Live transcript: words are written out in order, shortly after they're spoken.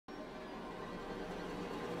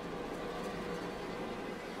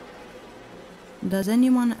Does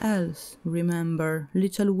anyone else remember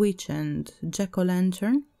Little Witch and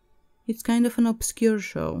Jack-o'-lantern? It's kind of an obscure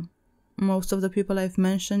show. Most of the people I've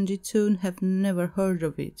mentioned it to have never heard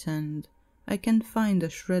of it, and I can't find a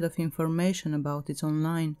shred of information about it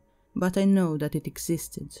online, but I know that it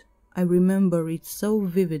existed. I remember it so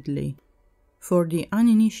vividly. For the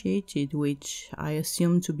uninitiated, which I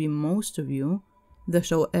assume to be most of you, the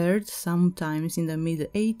show aired sometimes in the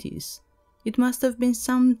mid-80s. It must have been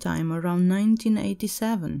sometime around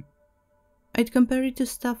 1987. I'd compare it to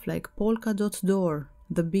stuff like Polka Dot Door,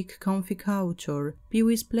 The Big Comfy Couch, or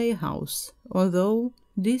Pee-wee's Playhouse, although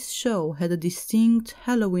this show had a distinct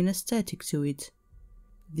Halloween aesthetic to it.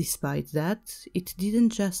 Despite that, it didn't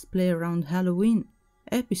just play around Halloween.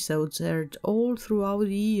 Episodes aired all throughout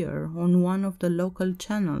the year on one of the local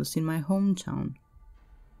channels in my hometown.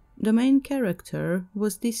 The main character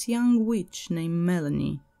was this young witch named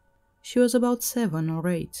Melanie. She was about 7 or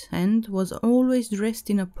 8 and was always dressed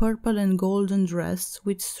in a purple and golden dress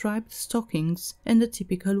with striped stockings and a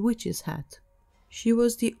typical witch's hat. She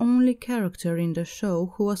was the only character in the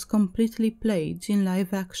show who was completely played in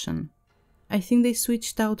live action. I think they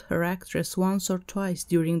switched out her actress once or twice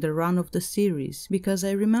during the run of the series, because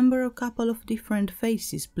I remember a couple of different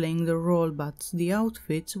faces playing the role, but the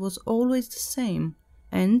outfit was always the same,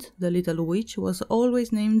 and the little witch was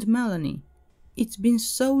always named Melanie. It's been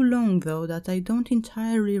so long though that I don't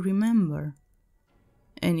entirely remember.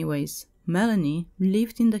 Anyways, Melanie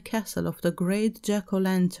lived in the castle of the great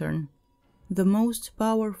Jack-o'-lantern, the most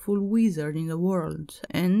powerful wizard in the world,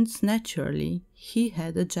 and naturally, he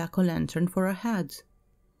had a jack-o'-lantern for a hat.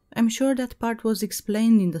 I'm sure that part was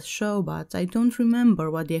explained in the show, but I don't remember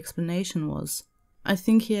what the explanation was. I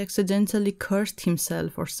think he accidentally cursed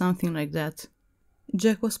himself or something like that.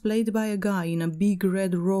 Jack was played by a guy in a big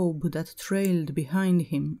red robe that trailed behind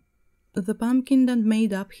him. The pumpkin that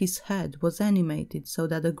made up his head was animated so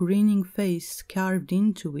that a grinning face carved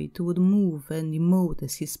into it would move and emote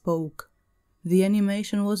as he spoke. The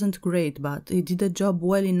animation wasn't great, but it did a job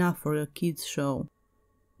well enough for a kids' show.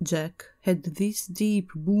 Jack had this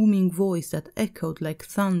deep, booming voice that echoed like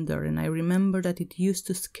thunder, and I remember that it used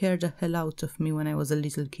to scare the hell out of me when I was a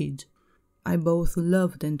little kid. I both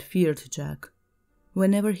loved and feared Jack.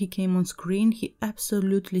 Whenever he came on screen, he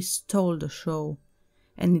absolutely stole the show,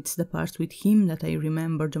 and it's the parts with him that I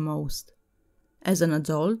remember the most. As an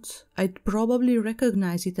adult, I'd probably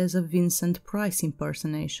recognize it as a Vincent Price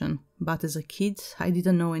impersonation, but as a kid, I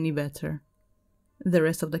didn't know any better. The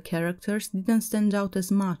rest of the characters didn't stand out as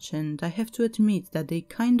much, and I have to admit that they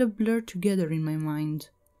kind of blurred together in my mind.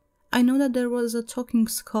 I know that there was a talking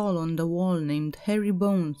skull on the wall named Harry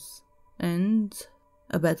Bones, and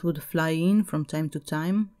a bat would fly in from time to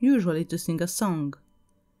time, usually to sing a song.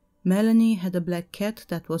 Melanie had a black cat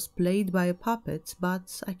that was played by a puppet,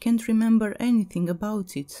 but I can't remember anything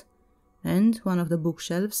about it. And one of the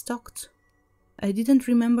bookshelves talked. I didn't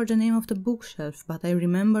remember the name of the bookshelf, but I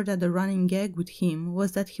remember that the running gag with him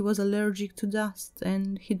was that he was allergic to dust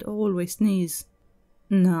and he'd always sneeze.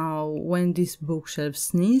 Now, when this bookshelf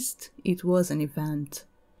sneezed, it was an event.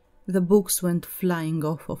 The books went flying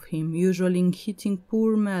off of him, usually hitting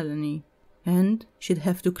poor Melanie, and she'd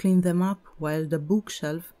have to clean them up while the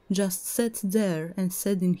bookshelf just sat there and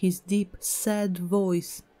said in his deep, sad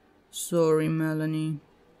voice, "Sorry, Melanie."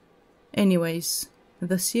 Anyways,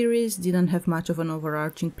 the series didn't have much of an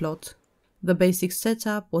overarching plot. The basic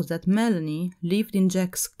setup was that Melanie lived in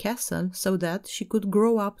Jack's castle so that she could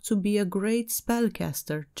grow up to be a great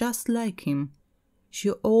spellcaster just like him. She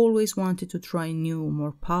always wanted to try new,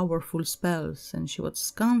 more powerful spells, and she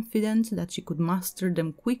was confident that she could master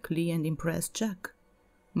them quickly and impress Jack.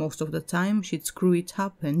 Most of the time she'd screw it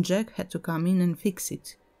up and Jack had to come in and fix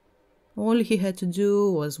it. All he had to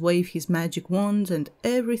do was wave his magic wand and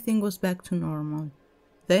everything was back to normal.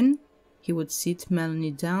 Then he would sit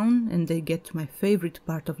Melanie down and they'd get to my favorite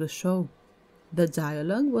part of the show. The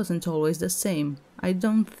dialogue wasn't always the same, I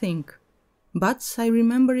don't think. But I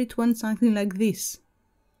remember it went something like this.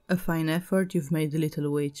 "A fine effort you've made,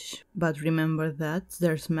 little witch, but remember that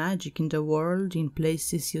there's magic in the world in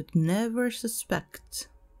places you'd never suspect."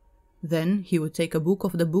 Then he would take a book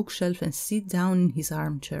off the bookshelf and sit down in his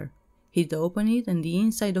armchair. He'd open it and the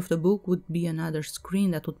inside of the book would be another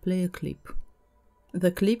screen that would play a clip.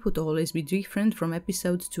 The clip would always be different from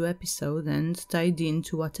episode to episode and tied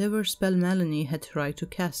into whatever spell Melanie had tried to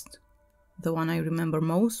cast. The one I remember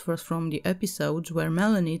most was from the episode where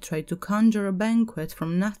Melanie tried to conjure a banquet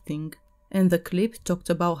from nothing, and the clip talked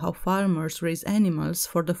about how farmers raise animals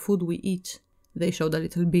for the food we eat. They showed a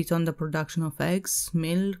little bit on the production of eggs,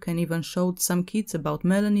 milk, and even showed some kids about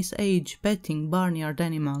Melanie's age petting barnyard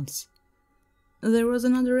animals. There was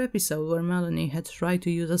another episode where Melanie had tried to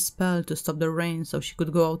use a spell to stop the rain so she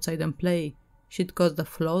could go outside and play. She'd caused a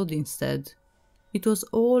flood instead. It was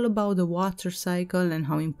all about the water cycle and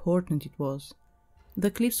how important it was. The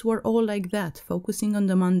clips were all like that, focusing on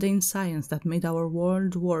the mundane science that made our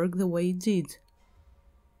world work the way it did.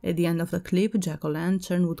 At the end of the clip,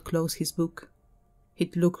 Jack-o'-lantern would close his book.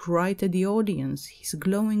 He'd look right at the audience, his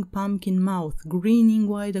glowing pumpkin mouth grinning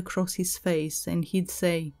wide across his face, and he'd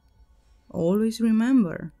say, "Always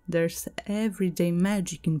remember, there's everyday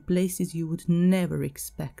magic in places you would never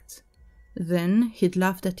expect." Then he'd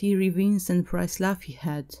laugh that eerie Vincent Price laugh he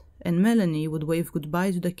had, and Melanie would wave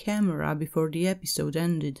goodbye to the camera before the episode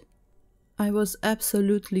ended. I was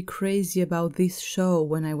absolutely crazy about this show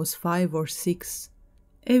when I was 5 or 6.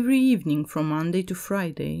 Every evening from Monday to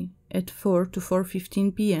Friday, at 4 to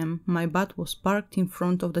 4:15 p.m, my butt was parked in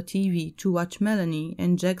front of the TV to watch Melanie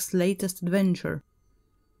and Jack's latest adventure.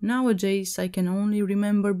 Nowadays I can only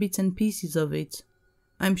remember bits and pieces of it.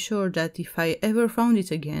 I'm sure that if I ever found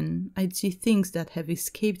it again, I'd see things that have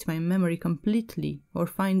escaped my memory completely, or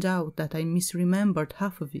find out that I misremembered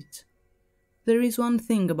half of it. There is one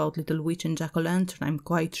thing about Little Witch and Jack-o'-lantern I'm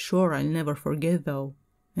quite sure I'll never forget though,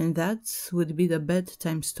 and that would be the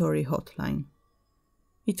bedtime story hotline.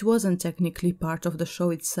 It wasn't technically part of the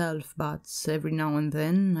show itself, but every now and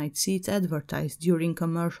then I'd see it advertised during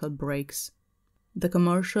commercial breaks. The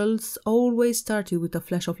commercials always started with a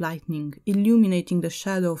flash of lightning, illuminating the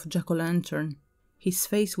shadow of Jack-o'-lantern. His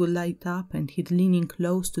face would light up and he'd lean in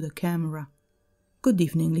close to the camera. "Good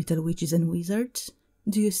evening, little witches and wizards.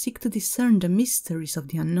 Do you seek to discern the mysteries of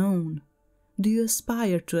the unknown? Do you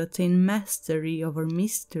aspire to attain mastery over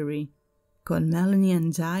mystery? Call Melanie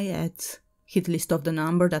and I at..." He'd list off the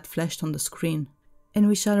number that flashed on the screen. "And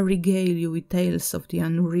we shall regale you with tales of the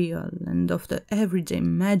unreal and of the everyday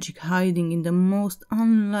magic hiding in the most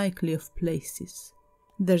unlikely of places.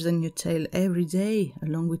 There's a new tale every day,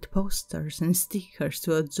 along with posters and stickers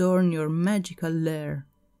to adorn your magical lair."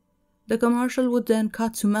 The commercial would then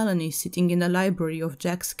cut to Melanie sitting in the library of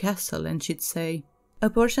Jack's castle, and she'd say, "A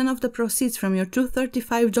portion of the proceeds from your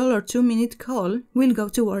 $235 2-minute call will go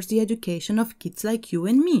towards the education of kids like you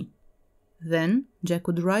and me." Then Jack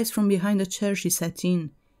would rise from behind the chair she sat in,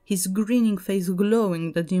 his grinning face glowing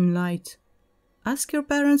in the dim light. "Ask your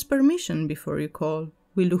parents' permission before you call.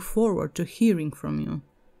 We look forward to hearing from you."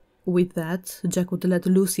 With that, Jack would let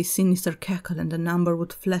loose his sinister cackle and the number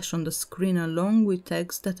would flash on the screen along with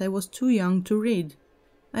text that I was too young to read.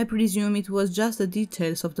 I presume it was just the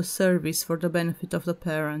details of the service for the benefit of the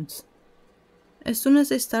parents. As soon as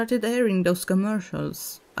they started airing those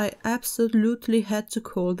commercials, I absolutely had to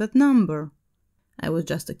call that number. I was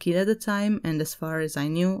just a kid at the time, and as far as I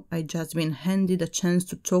knew, I'd just been handed a chance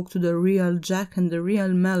to talk to the real Jack and the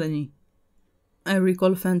real Melanie. I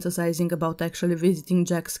recall fantasizing about actually visiting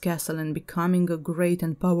Jack's castle and becoming a great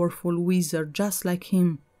and powerful wizard just like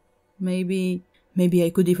him. Maybe I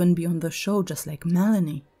could even be on the show just like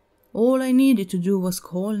Melanie. All I needed to do was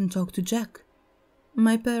call and talk to Jack.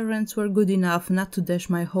 My parents were good enough not to dash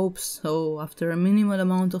my hopes, so after a minimal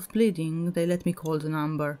amount of pleading, they let me call the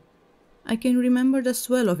number. I can remember the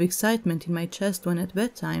swell of excitement in my chest when at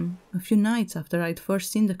bedtime, a few nights after I'd first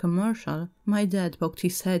seen the commercial, my dad poked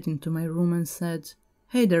his head into my room and said,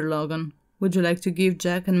 "Hey there, Logan. Would you like to give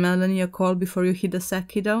Jack and Melanie a call before you hit the sack,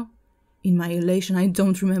 kiddo?" In my elation, I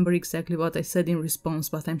don't remember exactly what I said in response,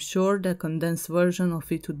 but I'm sure the condensed version of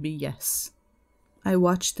it would be yes. I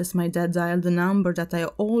watched as my dad dialed the number that I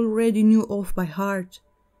already knew off by heart,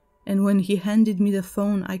 and when he handed me the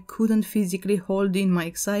phone, I couldn't physically hold in my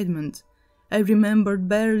excitement. I remembered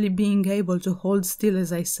barely being able to hold still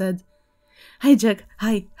as I said, "Hi, Jack,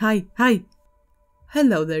 hi.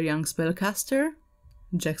 "Hello there, young spellcaster,"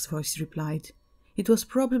 Jack's voice replied. It was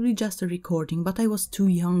probably just a recording, but I was too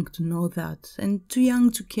young to know that, and too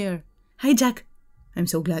young to care. "Hi, Jack. I'm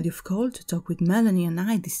so glad you've called to talk with Melanie and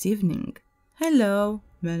I this evening." "Hello,"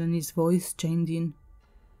 Melanie's voice chimed in.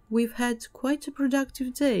 "We've had quite a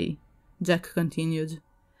productive day," Jack continued.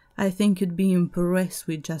 "I think you'd be impressed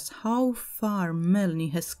with just how far Melanie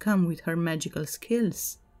has come with her magical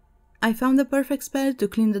skills. I found the perfect spell to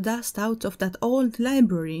clean the dust out of that old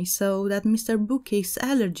library so that Mr. Bookcase's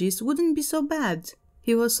allergies wouldn't be so bad.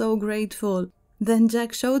 He was so grateful. Then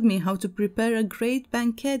Jack showed me how to prepare a great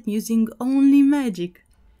banquet using only magic.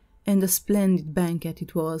 And a splendid banquet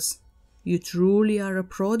it was. You truly are a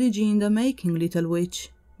prodigy in the making, little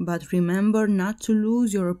witch. But remember not to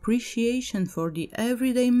lose your appreciation for the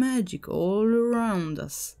everyday magic all around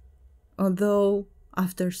us. Although,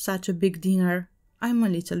 after such a big dinner, I'm a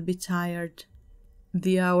little bit tired.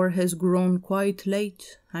 The hour has grown quite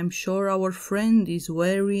late. I'm sure our friend is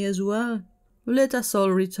weary as well." let us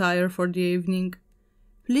all retire for the evening.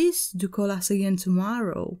 Please do call us again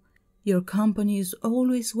tomorrow. Your company is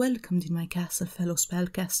always welcomed in my castle, fellow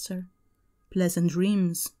spellcaster. Pleasant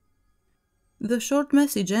dreams." The short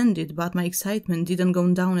message ended, but my excitement didn't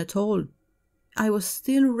go down at all. I was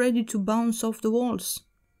still ready to bounce off the walls.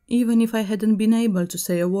 Even if I hadn't been able to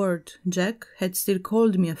say a word, Jack had still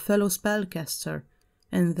called me a fellow spellcaster,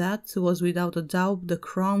 and that was without a doubt the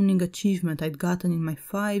crowning achievement I'd gotten in my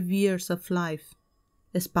 5 years of life.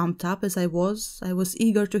 As pumped up as I was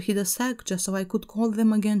eager to hit a sack just so I could call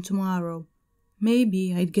them again tomorrow.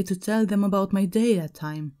 Maybe I'd get to tell them about my day that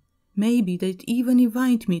time. Maybe they'd even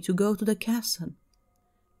invite me to go to the castle.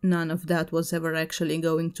 None of that was ever actually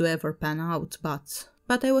going to ever pan out,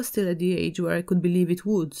 but I was still at the age where I could believe it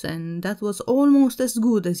would, and that was almost as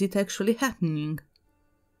good as it actually happening.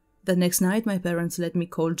 The next night my parents let me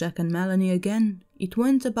call Jack and Melanie again. It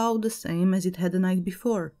went about the same as it had the night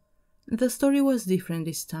before. The story was different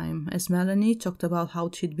this time, as Melanie talked about how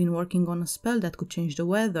she'd been working on a spell that could change the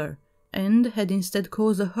weather, and had instead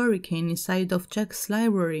caused a hurricane inside of Jack's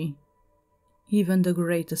library. Even the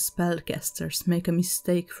greatest spellcasters make a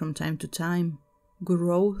mistake from time to time.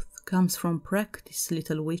 Growth comes from practice,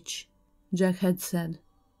 little witch, Jack had said.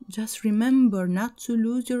 Just remember not to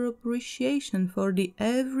lose your appreciation for the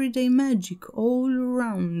everyday magic all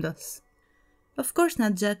around us. Of course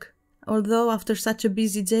not, Jack, although after such a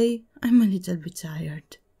busy day, I'm a little bit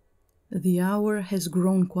tired. The hour has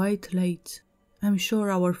grown quite late. I'm sure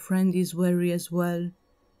our friend is weary as well.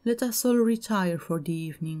 Let us all retire for the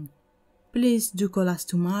evening. Please do call us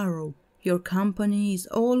tomorrow. Your company is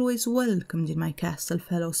always welcomed in my castle,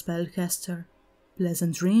 fellow spellcaster.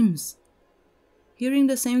 Pleasant dreams. Hearing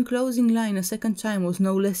the same closing line a second time was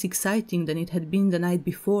no less exciting than it had been the night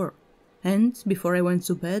before, and before I went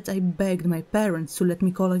to bed I begged my parents to let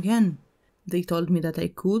me call again. They told me that I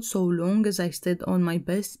could so long as I stayed on my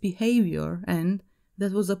best behavior, and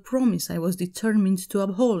that was a promise I was determined to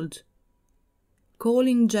uphold.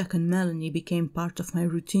 Calling Jack and Melanie became part of my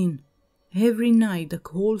routine. Every night the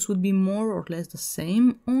calls would be more or less the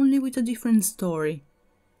same, only with a different story.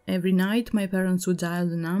 Every night my parents would dial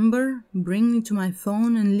the number, bring me to my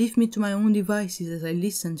phone and leave me to my own devices as I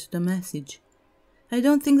listened to the message. I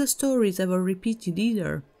don't think the stories ever repeated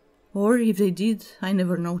either, or if they did, I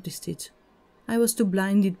never noticed it. I was too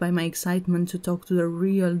blinded by my excitement to talk to the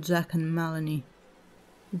real Jack and Melanie.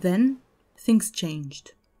 Then things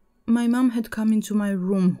changed. My mom had come into my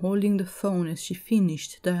room holding the phone as she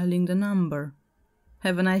finished dialing the number.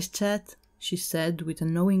 "Have a nice chat," she said with a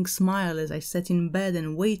knowing smile as I sat in bed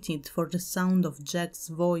and waited for the sound of Jack's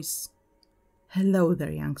voice. "Hello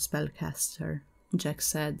there, young spellcaster," Jack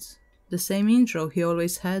said. The same intro he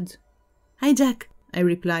always had. "Hi, Jack," I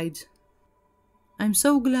replied. "I'm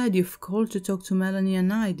so glad you've called to talk to Melanie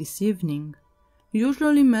and I this evening."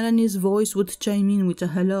 Usually Melanie's voice would chime in with a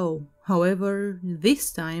hello. However,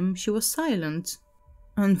 this time she was silent.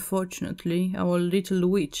 "Unfortunately, our little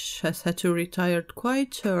witch has had to retire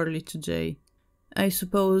quite early today. I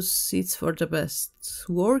suppose it's for the best.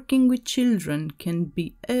 Working with children can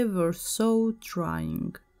be ever so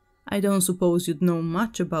trying. I don't suppose you'd know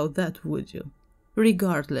much about that, would you?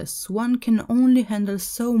 Regardless, one can only handle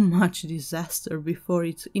so much disaster before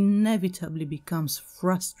it inevitably becomes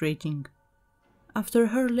frustrating. After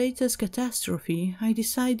her latest catastrophe, I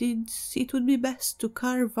decided it would be best to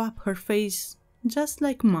carve up her face just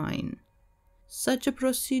like mine. Such a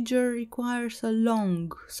procedure requires a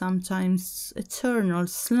long, sometimes eternal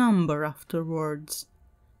slumber afterwards,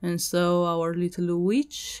 and so our little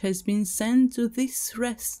witch has been sent to this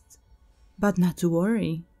rest. But not to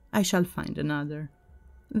worry, I shall find another.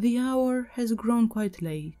 The hour has grown quite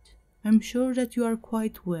late. I'm sure that you are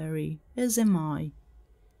quite weary, as am I.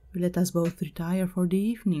 Let us both retire for the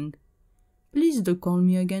evening. Please do call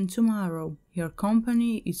me again tomorrow. Your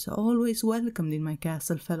company is always welcomed in my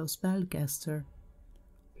castle, fellow spellcaster.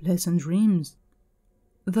 Pleasant dreams."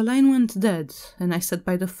 The line went dead, and I sat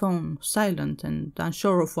by the phone, silent and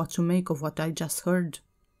unsure of what to make of what I just heard.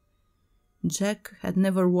 Jack had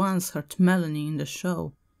never once hurt Melanie in the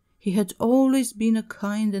show. He had always been a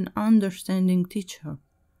kind and understanding teacher.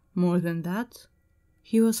 More than that,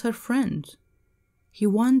 he was her friend. He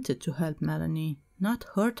wanted to help Melanie, not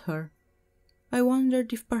hurt her. I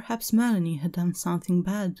wondered if perhaps Melanie had done something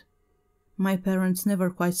bad. My parents never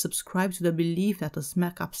quite subscribed to the belief that a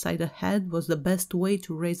smack upside the head was the best way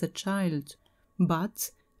to raise a child,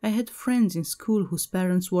 but I had friends in school whose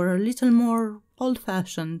parents were a little more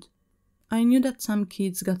old-fashioned. I knew that some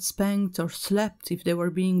kids got spanked or slapped if they were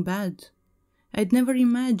being bad. I'd never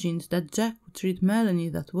imagined that Jack would treat Melanie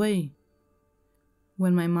that way.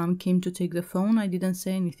 When my mom came to take the phone, I didn't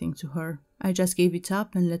say anything to her. I just gave it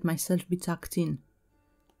up and let myself be tucked in.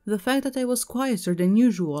 The fact that I was quieter than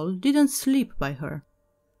usual didn't slip by her.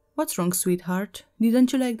 "What's wrong, sweetheart?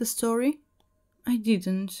 Didn't you like the story?" "I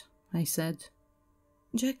didn't," I said.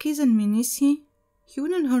 "Jack isn't mean, is he? He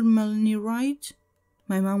wouldn't hurt Melanie, right?"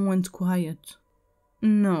 My mom went quiet.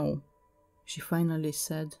 "No," she finally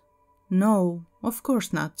said. "No, of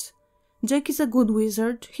course not. Jack is a good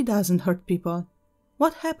wizard. He doesn't hurt people.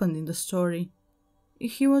 What happened in the story?"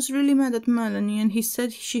 "He was really mad at Melanie and he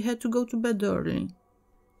said she had to go to bed early."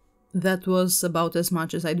 That was about as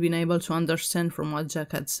much as I'd been able to understand from what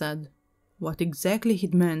Jack had said. What exactly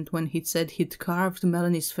he'd meant when he'd said he'd carved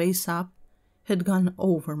Melanie's face up had gone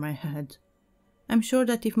over my head. I'm sure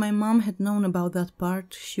that if my mom had known about that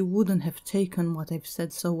part, she wouldn't have taken what I've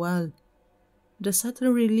said so well. The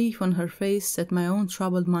subtle relief on her face set my own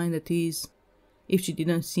troubled mind at ease. If she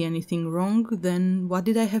didn't see anything wrong, then what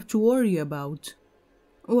did I have to worry about?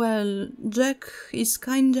 "Well, Jack is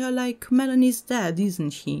kinda like Melanie's dad,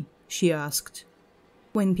 isn't he?" she asked.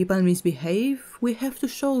 "When people misbehave, we have to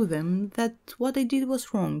show them that what they did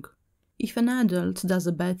was wrong. If an adult does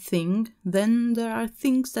a bad thing, then there are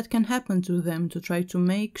things that can happen to them to try to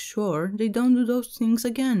make sure they don't do those things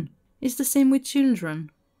again. It's the same with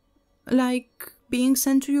children." "Like being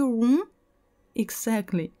sent to your room?"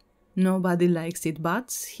 "Exactly. Nobody likes it, but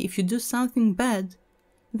if you do something bad,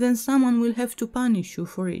 then someone will have to punish you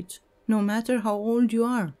for it, no matter how old you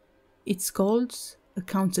are. It's called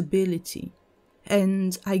accountability.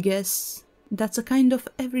 And I guess that's a kind of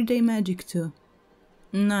everyday magic too."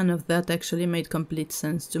 None of that actually made complete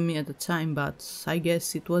sense to me at the time, but I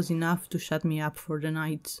guess it was enough to shut me up for the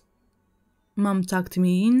night. Mom tucked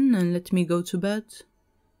me in and let me go to bed.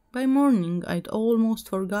 By morning, I'd almost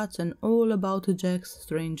forgotten all about Jack's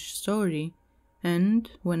strange story, and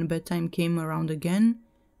when bedtime came around again,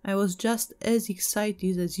 I was just as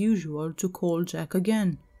excited as usual to call Jack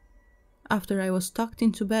again. After I was tucked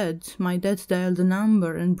into bed, my dad dialed the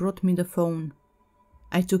number and brought me the phone.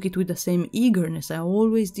 I took it with the same eagerness I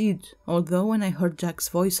always did, although when I heard Jack's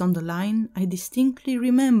voice on the line, I distinctly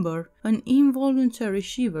remember an involuntary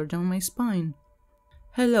shiver down my spine.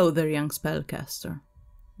 "Hello there, young spellcaster."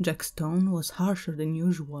 Jack's tone was harsher than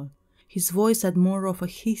usual. His voice had more of a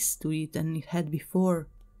hiss to it than it had before.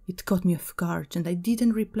 It caught me off guard, and I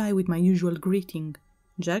didn't reply with my usual greeting.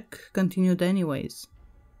 Jack continued anyways.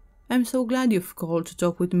 "I'm so glad you've called to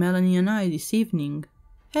talk with Melanie and I this evening."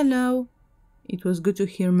 "Hello." It was good to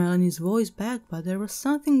hear Melanie's voice back, but there was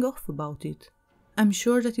something off about it. I'm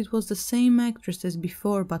sure that it was the same actress as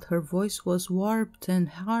before, but her voice was warped and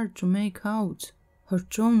hard to make out. Her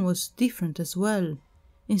tone was different as well.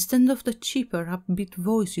 Instead of the cheaper, upbeat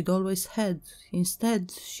voice you'd always had,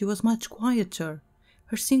 instead she was much quieter.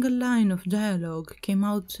 Her single line of dialogue came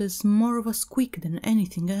out as more of a squeak than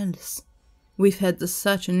anything else. "We've had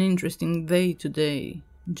such an interesting day today,"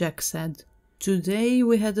 Jack said. "Today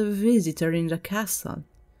we had a visitor in the castle,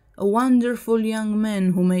 a wonderful young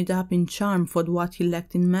man who made up in charm for what he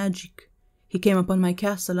lacked in magic. He came upon my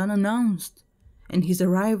castle unannounced, and his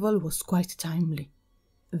arrival was quite timely.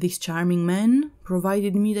 This charming man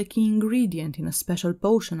provided me the key ingredient in a special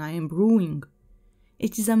potion I am brewing.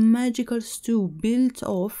 It is a magical stew built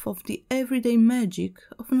off of the everyday magic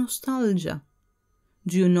of nostalgia.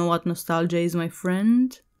 Do you know what nostalgia is, my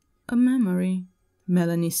friend?" "A memory,"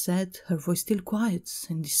 Melanie said, her voice still quiet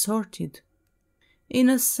and distorted. "In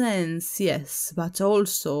a sense, yes, but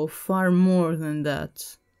also far more than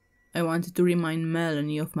that. I wanted to remind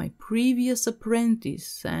Melanie of my previous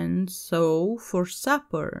apprentice, and so, for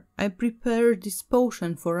supper, I prepared this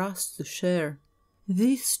potion for us to share.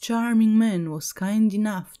 This charming man was kind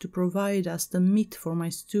enough to provide us the meat for my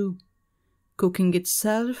stew. Cooking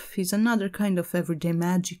itself is another kind of everyday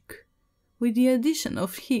magic. With the addition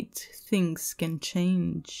of heat, things can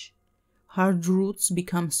change. Hard roots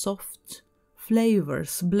become soft,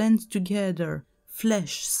 flavors blend together,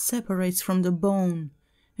 flesh separates from the bone,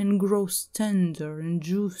 and grows tender and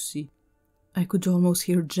juicy." I could almost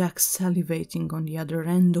hear Jack salivating on the other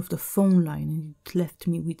end of the phone line, and it left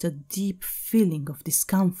me with a deep feeling of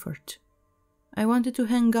discomfort. I wanted to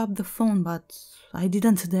hang up the phone, but I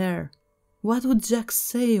didn't dare. What would Jack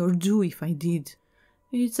say or do if I did?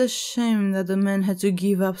 It's a shame that the man had to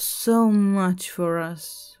give up so much for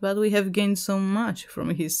us, but we have gained so much from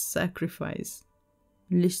his sacrifice.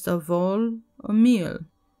 Least of all, a meal.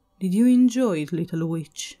 Did you enjoy it, little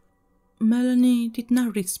witch?" Melanie did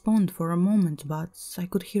not respond for a moment, but I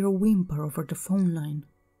could hear a whimper over the phone line.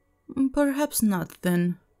 "Perhaps not,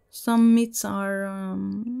 then. Some meats are,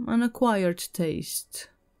 an acquired taste."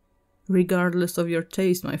 Regardless of your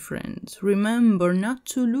taste, my friend, remember not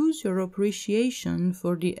to lose your appreciation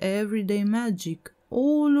for the everyday magic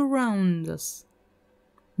all around us.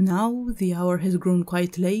 Now the hour has grown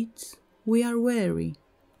quite late, we are weary.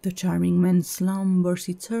 The charming man slumbers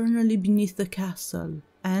eternally beneath the castle,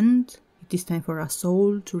 and it is time for us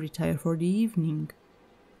all to retire for the evening.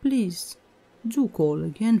 Please, do call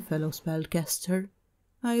again, fellow spellcaster.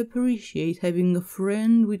 I appreciate having a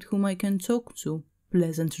friend with whom I can talk to.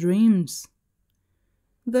 Pleasant dreams.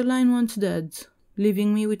 The line went dead,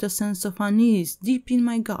 leaving me with a sense of unease deep in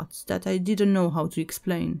my guts that I didn't know how to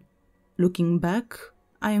explain. Looking back,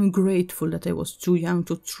 I am grateful that I was too young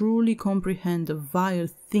to truly comprehend the vile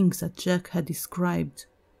things that Jack had described.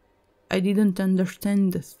 I didn't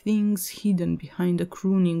understand the things hidden behind the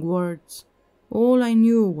crooning words. All I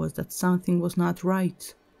knew was that something was not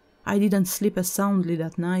right. I didn't sleep as soundly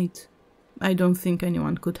that night. I don't think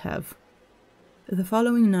anyone could have. The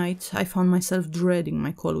following night, I found myself dreading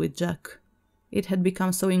my call with Jack. It had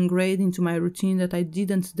become so ingrained into my routine that I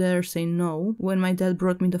didn't dare say no when my dad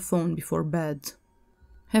brought me the phone before bed.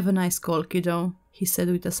 "Have a nice call, kiddo," he said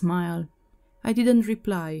with a smile. I didn't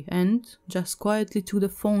reply and just quietly took the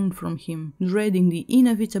phone from him, dreading the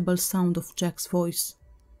inevitable sound of Jack's voice.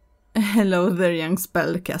 "Hello there, young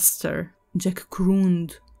spellcaster," Jack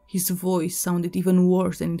crooned. His voice sounded even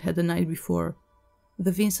worse than it had the night before.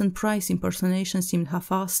 The Vincent Price impersonation seemed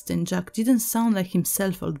half-assed, and Jack didn't sound like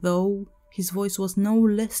himself, although his voice was no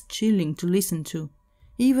less chilling to listen to.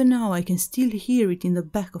 Even now I can still hear it in the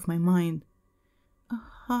back of my mind.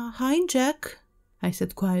 "Hi, Jack," I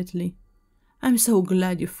said quietly. "I'm so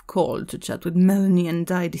glad you've called to chat with Melanie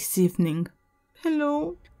and I this evening."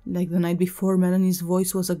 "Hello." Like the night before, Melanie's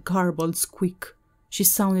voice was a garbled squeak. She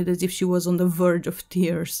sounded as if she was on the verge of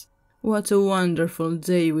tears. "What a wonderful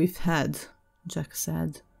day we've had," Jack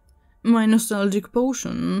said. "My nostalgic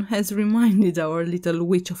potion has reminded our little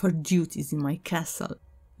witch of her duties in my castle,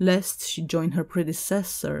 lest she join her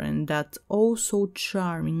predecessor and that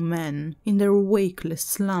oh-so-charming man in their wakeless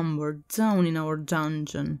slumber down in our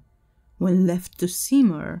dungeon. When left to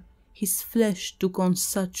simmer, his flesh took on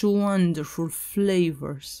such wonderful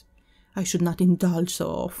flavors. I should not indulge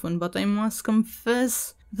so often, but I must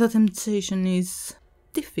confess the temptation is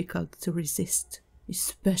difficult to resist,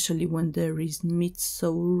 especially when there is meat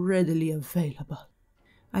so readily available."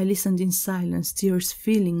 I listened in silence, tears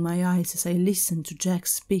filling my eyes as I listened to Jack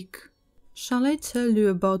speak. "Shall I tell you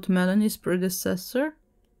about Melanie's predecessor?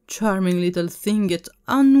 Charming little thing, yet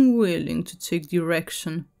unwilling to take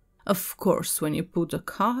direction. Of course, when you put a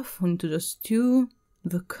calf into the stew,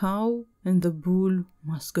 the cow and the bull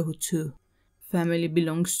must go too. Family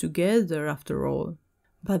belongs together, after all.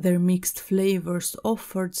 But their mixed flavors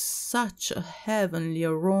offered such a heavenly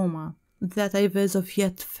aroma that I've as of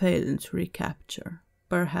yet failed to recapture.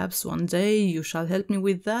 Perhaps one day you shall help me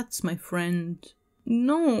with that, my friend."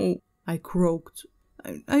 "No," I croaked.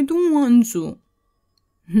 I don't want to."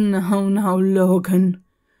 Now, Logan.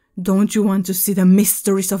 Don't you want to see the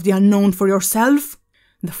mysteries of the unknown for yourself?"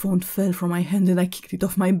 The phone fell from my hand and I kicked it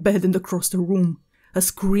off my bed and across the room. A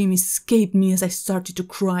scream escaped me as I started to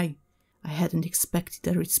cry. I hadn't expected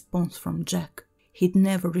a response from Jack. He'd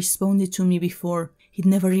never responded to me before. He'd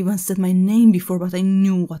never even said my name before, but I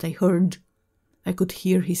knew what I heard. I could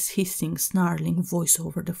hear his hissing, snarling voice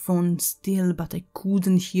over the phone still, but I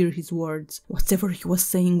couldn't hear his words. Whatever he was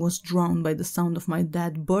saying was drowned by the sound of my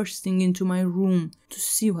dad bursting into my room to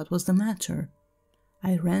see what was the matter.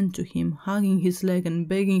 I ran to him, hugging his leg and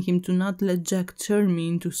begging him to not let Jack turn me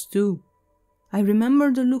into stew. I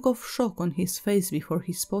remember the look of shock on his face before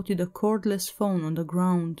he spotted a cordless phone on the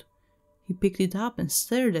ground. He picked it up and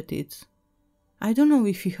stared at it. I don't know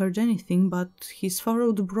if he heard anything, but his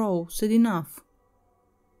furrowed brow said enough.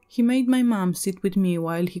 He made my mom sit with me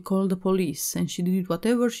while he called the police, and she did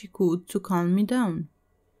whatever she could to calm me down.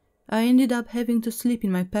 I ended up having to sleep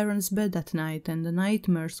in my parents' bed that night, and the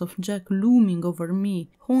nightmares of Jack looming over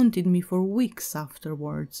me haunted me for weeks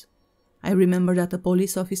afterwards. I remember that a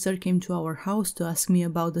police officer came to our house to ask me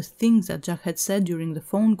about the things that Jack had said during the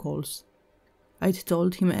phone calls. I'd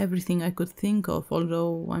told him everything I could think of,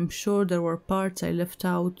 although I'm sure there were parts I left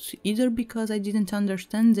out, either because I didn't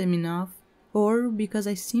understand them enough, or because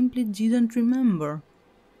I simply didn't remember.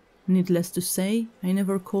 Needless to say, I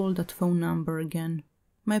never called that phone number again.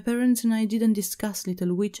 My parents and I didn't discuss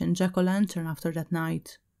Little Witch and Jack-o'-lantern after that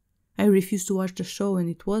night. I refused to watch the show, and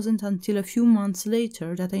it wasn't until a few months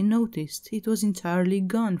later that I noticed it was entirely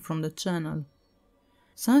gone from the channel.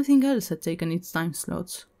 Something else had taken its time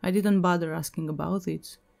slot. I didn't bother asking about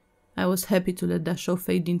it. I was happy to let that show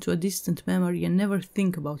fade into a distant memory and never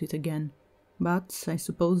think about it again. But I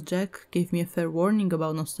suppose Jack gave me a fair warning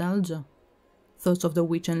about nostalgia. Thoughts of the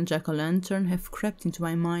witch and jack-o'-lantern have crept into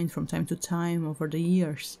my mind from time to time over the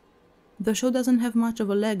years. The show doesn't have much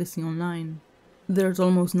of a legacy online. There's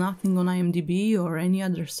almost nothing on IMDb or any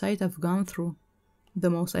other site I've gone through.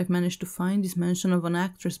 The most I've managed to find is mention of an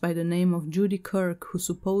actress by the name of Judy Kirk who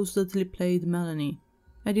supposedly played Melanie.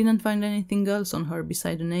 I didn't find anything else on her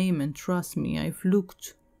beside the name, and trust me, I've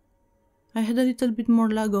looked. I had a little bit more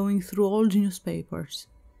luck going through old newspapers.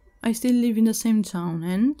 I still live in the same town,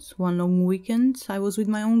 and one long weekend I was with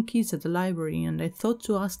my own kids at the library, and I thought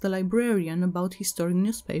to ask the librarian about historic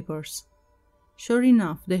newspapers. Sure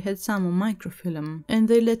enough, they had some on microfilm, and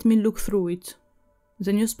they let me look through it.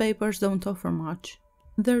 The newspapers don't offer much.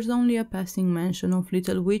 There's only a passing mention of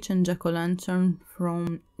Little Witch and Jack-o'-lantern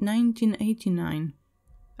from 1989.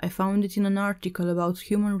 I found it in an article about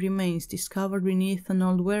human remains discovered beneath an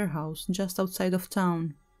old warehouse just outside of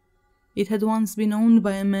town. It had once been owned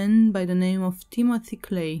by a man by the name of Timothy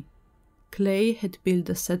Clay. Clay had built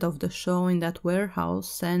a set of the show in that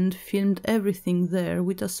warehouse and filmed everything there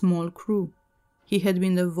with a small crew. He had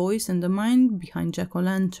been the voice and the mind behind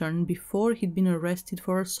Jack-o'-lantern before he'd been arrested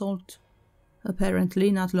for assault. Apparently,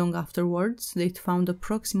 not long afterwards, they'd found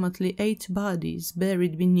approximately 8 bodies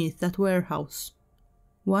buried beneath that warehouse.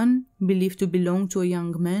 One believed to belong to a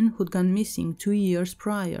young man who'd gone missing 2 years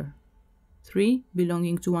prior. 3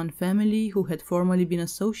 belonging to one family who had formerly been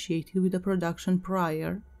associated with the production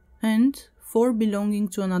prior, and 4 belonging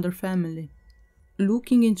to another family.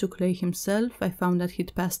 Looking into Clay himself, I found that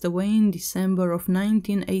he'd passed away in December of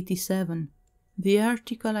 1987. The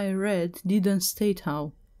article I read didn't state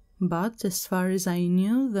how, but as far as I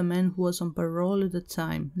knew, the man who was on parole at the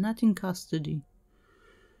time, not in custody.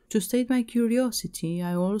 To state my curiosity,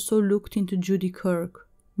 I also looked into Judy Kirk,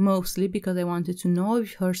 mostly because I wanted to know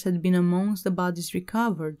if hers had been amongst the bodies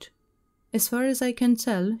recovered. As far as I can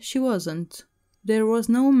tell, she wasn't. There was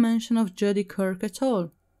no mention of Judy Kirk at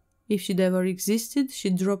all. If she'd ever existed,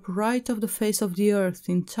 she'd drop right off the face of the earth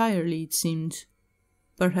entirely, it seemed.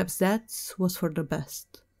 Perhaps that was for the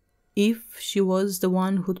best. If she was the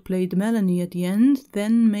one who'd played Melanie at the end,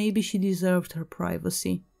 then maybe she deserved her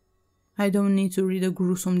privacy. I don't need to read the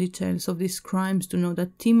gruesome details of these crimes to know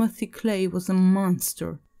that Timothy Clay was a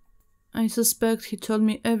monster. I suspect he told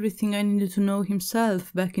me everything I needed to know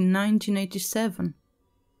himself back in 1987.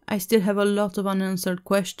 I still have a lot of unanswered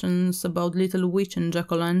questions about Little Witch and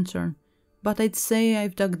Jack-o'-lantern, but I'd say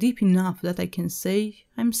I've dug deep enough that I can say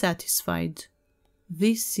I'm satisfied.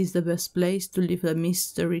 This is the best place to leave the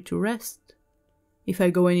mystery to rest. If I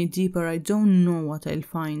go any deeper, I don't know what I'll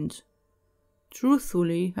find.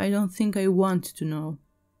 Truthfully, I don't think I want to know.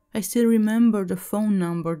 I still remember the phone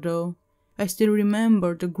number though. I still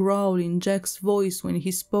remember the growl in Jack's voice when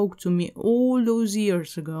he spoke to me all those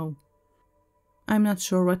years ago. I'm not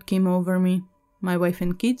sure what came over me. My wife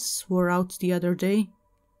and kids were out the other day.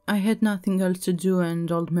 I had nothing else to do,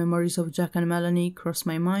 and old memories of Jack and Melanie crossed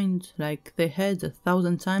my mind like they had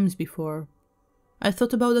 1,000 times before. I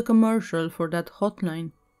thought about the commercial for that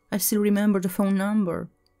hotline. I still remember the phone number.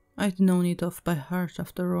 I'd known it off by heart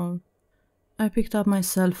after all. I picked up my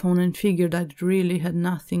cell phone and figured I'd really had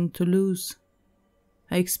nothing to lose.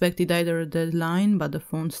 I expected either a dead line, but the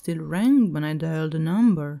phone still rang when I dialed the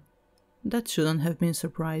number. That shouldn't have been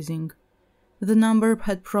surprising. The number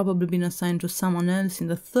had probably been assigned to someone else in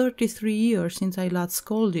the 33 years since I last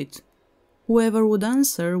called it. Whoever would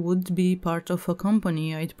answer would be part of a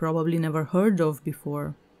company I'd probably never heard of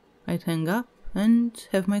before. I'd hang up and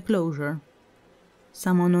have my closure.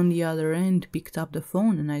 Someone on the other end picked up the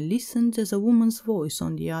phone, and I listened as a woman's voice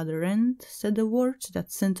on the other end said the words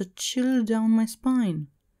that sent a chill down my spine.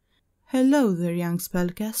 "Hello there, young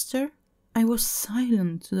spellcaster." I was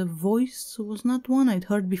silent. The voice was not one I'd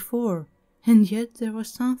heard before, and yet there was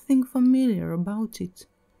something familiar about it.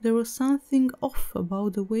 There was something off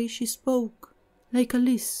about the way she spoke, like a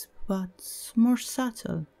lisp, but more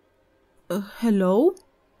subtle. Hello?"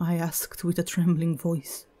 I asked with a trembling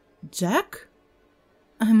voice. "Jack?"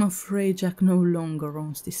 "I'm afraid Jack no longer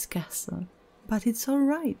owns this castle, but it's all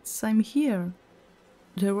right, I'm here."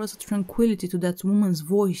 There was a tranquility to that woman's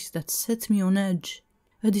voice that set me on edge,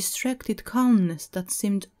 a distracted calmness that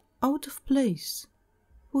seemed out of place.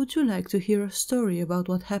 "Would you like to hear a story about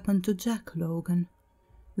what happened to Jack, Logan?"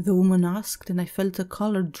 the woman asked, and I felt the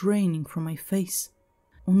color draining from my face.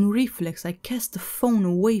 On reflex, I cast the phone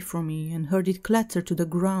away from me and heard it clatter to the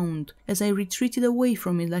ground as I retreated away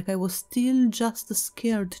from it like I was still just a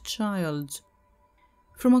scared child.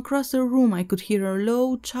 From across the room I could hear a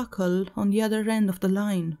low chuckle on the other end of the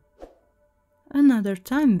line. "Another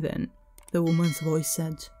time then," the woman's voice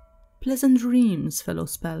said. "Pleasant dreams, fellow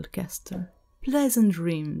spellcaster." Pleasant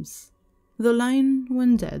dreams. The line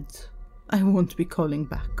went dead. I won't be calling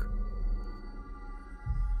back.